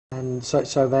and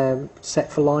so they're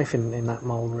set for life in that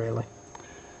mould, really.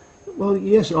 Well,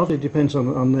 yes, obviously it depends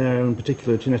on their own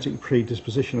particular genetic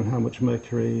predisposition and how much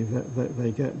mercury that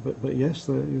they get. But yes,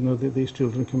 these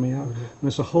children are coming out. And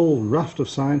there's a whole raft of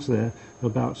science there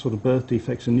about sort of birth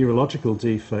defects and neurological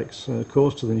defects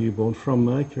caused to the newborn from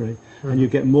mercury. And you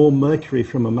get more mercury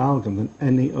from amalgam than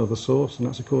any other source, and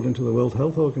that's according to the World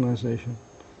Health Organization.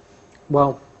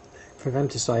 Well, for them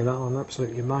to say that, I'm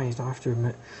absolutely amazed, I have to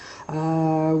admit.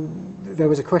 There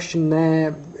was a question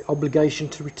there, obligation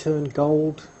to return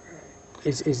gold.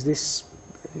 Is this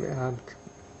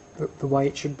the way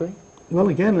it should be? Well,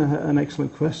 again, an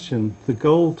excellent question. The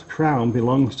gold crown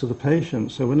belongs to the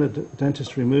patient, so when a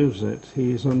dentist removes it,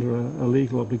 he is under a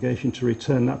legal obligation to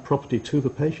return that property to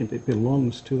the patient. It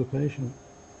belongs to the patient.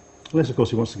 Unless, of course,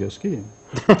 he wants to go skiing.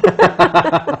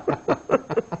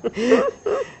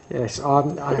 Yes,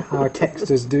 our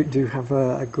texters do have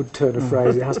a good turn of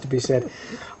phrase, it has to be said.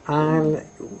 And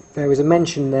there was a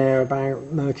mention there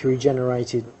about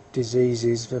mercury-generated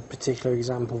diseases. For a particular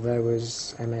example, there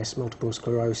was MS, multiple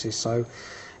sclerosis. So,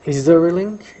 is there a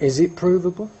link? Is it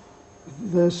provable?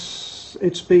 There's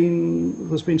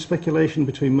been speculation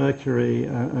between mercury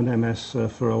and MS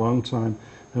for a long time,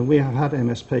 and we have had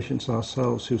MS patients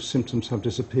ourselves whose symptoms have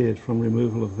disappeared from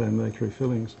removal of their mercury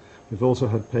fillings. We've also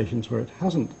had patients where it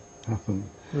hasn't happened.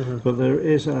 But there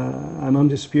is an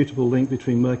undisputable link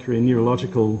between mercury and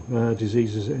neurological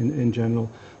diseases in general.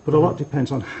 But a lot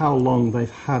depends on how long they've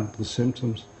had the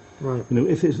symptoms. Right.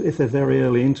 If they're very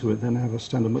early into it, then they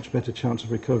stand a much better chance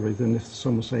of recovery than if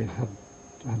someone, say,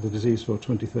 had the disease for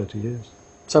 20, 30 years.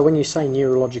 So when you say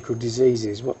neurological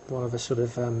diseases, what are the sort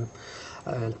of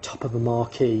top of the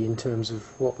marquee in terms of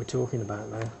what we're talking about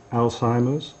there?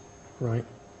 Alzheimer's. Right.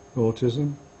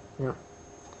 Autism. Yeah.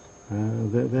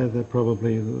 They're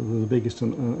probably the biggest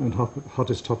and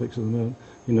hottest topics at the moment.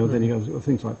 Then you have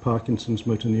things like Parkinson's,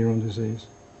 motor neuron disease.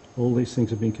 All these things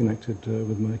have been connected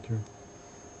with mercury.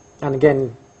 And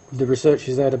again, the research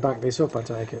is there to back this up, I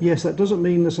take it? Yes, that doesn't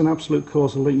mean there's an absolute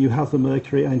causal link. You have the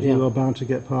mercury and you are bound to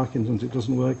get Parkinson's. It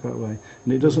doesn't work that way.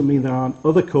 And it doesn't mean there aren't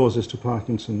other causes to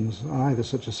Parkinson's either,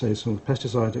 such as, say, some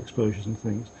pesticide exposures and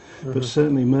things. But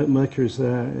certainly mercury's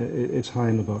there, it's high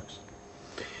in the box.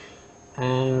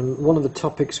 And one of the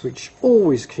topics which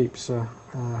always keeps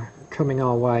coming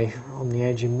our way on the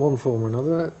edge in one form or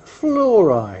another,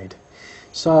 fluoride.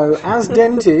 So, as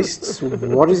dentists,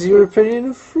 what is your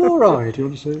opinion of fluoride? Do you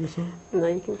want to say this one? No,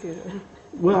 you can do that.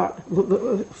 Well,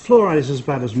 the fluoride is as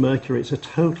bad as mercury. It's a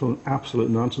total and absolute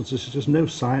nonsense. There's just no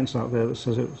science out there that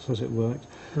says it works.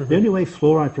 The only way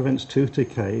fluoride prevents tooth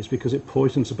decay is because it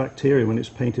poisons the bacteria when it's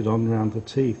painted on around the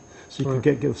teeth. So you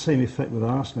could get the same effect with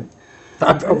arsenic.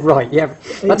 Right, yeah,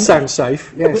 that sounds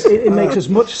safe, yes. It makes as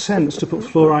much sense to put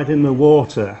fluoride in the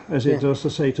water as it does to,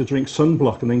 say, to drink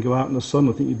sunblock and then go out in the sun.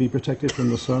 I think you'd be protected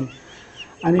from the sun.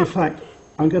 And in fact,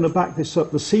 I'm going to back this up.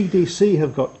 The CDC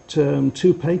have got 2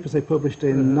 papers they published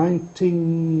in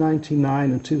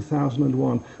 1999 and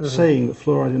 2001 saying that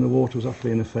fluoride in the water was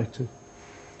actually ineffective.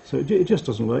 So it just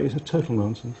doesn't work. It's a total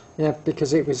nonsense. Yeah,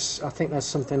 because it was, I think there's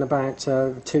something about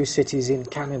 2 cities in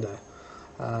Canada.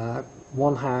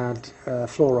 One had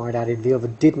fluoride added, the other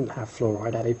didn't have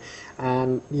fluoride added,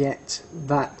 and yet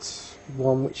that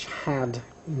one which had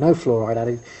no fluoride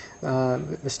added,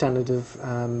 the standard of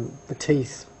the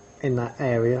teeth in that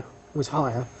area was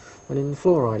higher than in the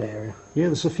fluoride area. Yeah,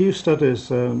 there's a few studies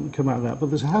come out of that,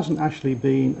 but there hasn't actually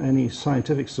been any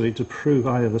scientific study to prove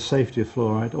either the safety of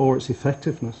fluoride or its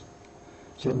effectiveness.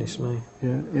 Goodness me.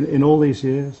 Yeah, in all these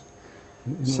years.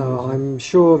 So I'm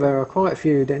sure there are quite a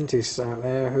few dentists out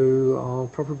there who are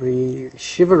probably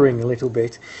shivering a little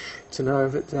bit to know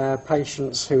that their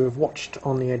patients who have watched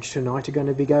On the Edge tonight are going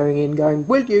to be going in going,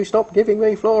 will you stop giving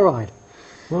me fluoride?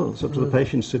 Well, it's up to the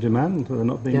patients to demand that they're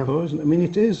not being poisoned. I mean,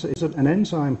 it's an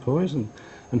enzyme poison,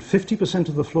 and 50%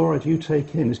 of the fluoride you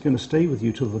take in is going to stay with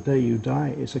you till the day you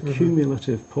die. It's a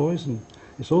cumulative poison.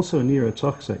 It's also a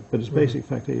neurotoxic, but its basic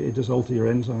fact, it does alter your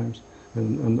enzymes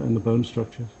and the bone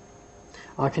structures.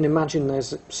 I can imagine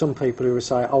there's some people who will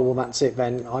say, oh, well, that's it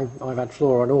then. I've had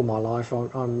fluoride all my life.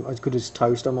 I'm as good as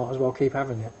toast. I might as well keep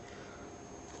having it.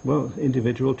 Well,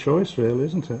 individual choice, really,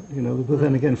 isn't it? But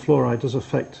then again, fluoride does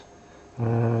affect the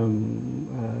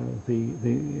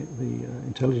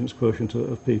intelligence quotient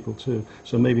of people too.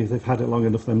 So maybe if they've had it long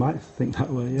enough, they might think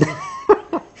that way. Yeah.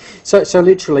 So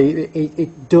literally,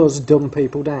 it does dumb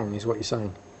people down, is what you're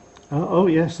saying? Oh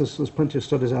yes, there's plenty of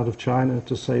studies out of China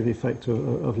to say the effect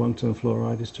of long-term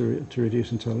fluoride is to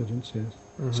reduce intelligence.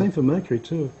 Yes. Same for mercury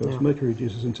too, of course. Mercury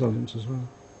reduces intelligence as well.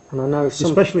 And I know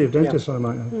especially of dentists, I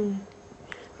might add.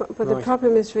 But the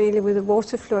problem is really with the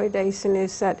water fluoridation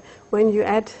is that when you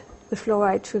add the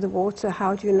fluoride to the water,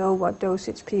 how do you know what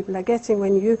dosage people are getting?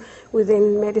 When you,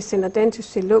 within medicine or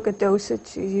dentistry, look at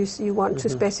dosage, you want to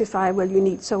specify, well, you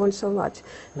need so and so much,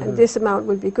 and this amount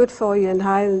will be good for you, and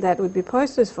higher than that would be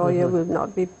poisonous for you, will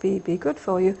not be good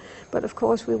for you. But of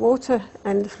course, with water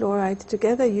and the fluoride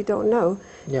together, you don't know.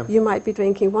 Yeah. You might be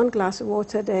drinking 1 glass of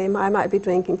water a day, I might be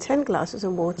drinking 10 glasses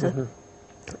of water.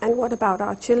 And what about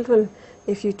our children?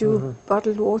 If you do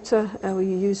bottled water, or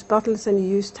you use bottles and you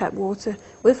use tap water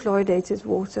with fluoridated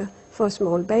water for a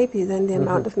small baby, then the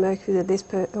amount of mercury that this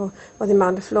or the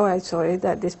amount of fluoride, sorry,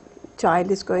 that this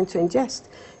child is going to ingest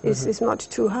is much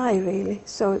too high, really.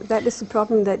 So that is the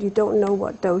problem, that you don't know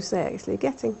what dose they're actually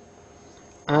getting.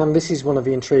 And this is one of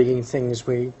the intriguing things.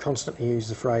 We constantly use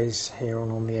the phrase here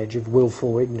on the Edge of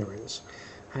willful ignorance.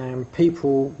 And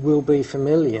people will be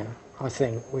familiar, I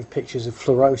think, with pictures of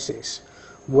fluorosis,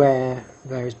 where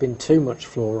there has been too much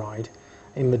fluoride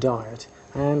in the diet,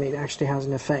 and it actually has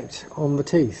an effect on the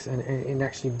teeth, and it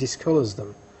actually discolours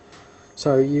them.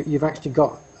 So you've actually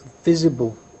got a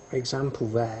visible example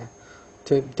there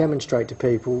to demonstrate to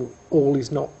people all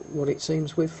is not what it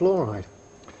seems with fluoride.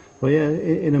 Well, yeah,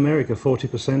 in America,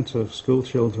 40% of school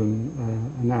children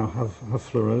now have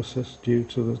fluorosis due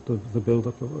to the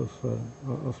build-up of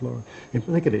fluoride.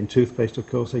 They get it in toothpaste, of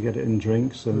course. They get it in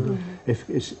drinks, and if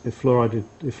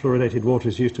fluoridated water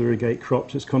is used to irrigate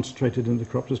crops, it's concentrated in the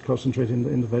crops, it's concentrated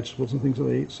in the vegetables and things that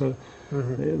they eat. So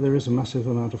there is a massive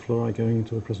amount of fluoride going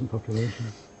into the present population.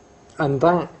 And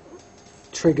that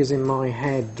triggers in my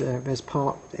head. There's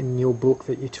part in your book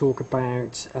that you talk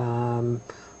about.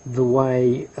 The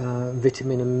way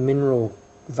vitamin and mineral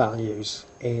values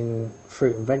in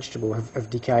fruit and vegetable have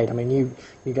decayed. I mean, you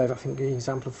gave, I think, an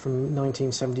example from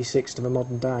 1976 to the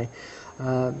modern day.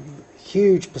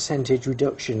 Huge percentage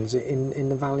reductions in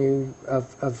the value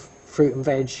of fruit and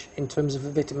veg in terms of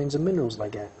the vitamins and minerals they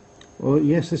get. Well,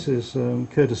 yes, this is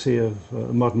courtesy of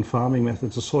modern farming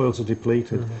methods. The soils are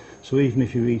depleted, so even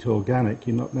if you eat organic,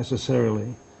 you're not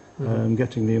necessarily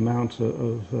getting the amount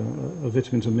of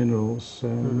vitamins and minerals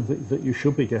that you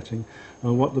should be getting,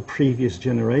 and what the previous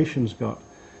generations got.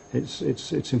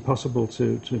 It's impossible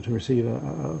to receive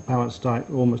a balanced diet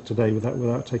almost today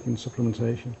without taking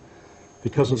supplementation,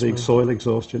 because of the soil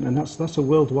exhaustion, and that's a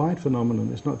worldwide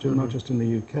phenomenon. It's not just in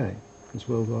the UK; it's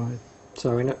worldwide.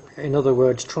 So, in other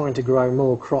words, trying to grow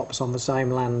more crops on the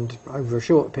same land over a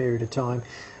short period of time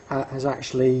has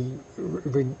actually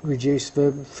reduced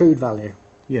the food value.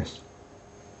 Yes.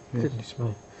 Goodness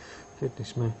me,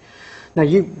 goodness me. Now,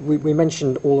 we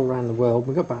mentioned all around the world.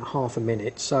 We've got about half a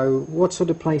minute. So, what sort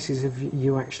of places have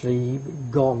you actually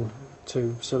gone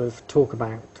to sort of talk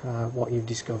about what you've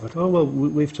discovered? Oh well,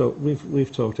 we've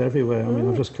talked everywhere. I mean,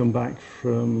 I've just come back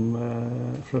from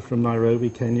Nairobi,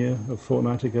 Kenya, a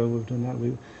fortnight ago. We've done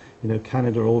that.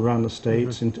 Canada, all around the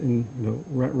States,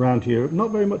 around Europe.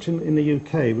 Not very much in the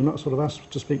UK. We're not sort of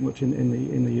asked to speak much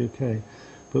in the UK,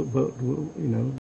 but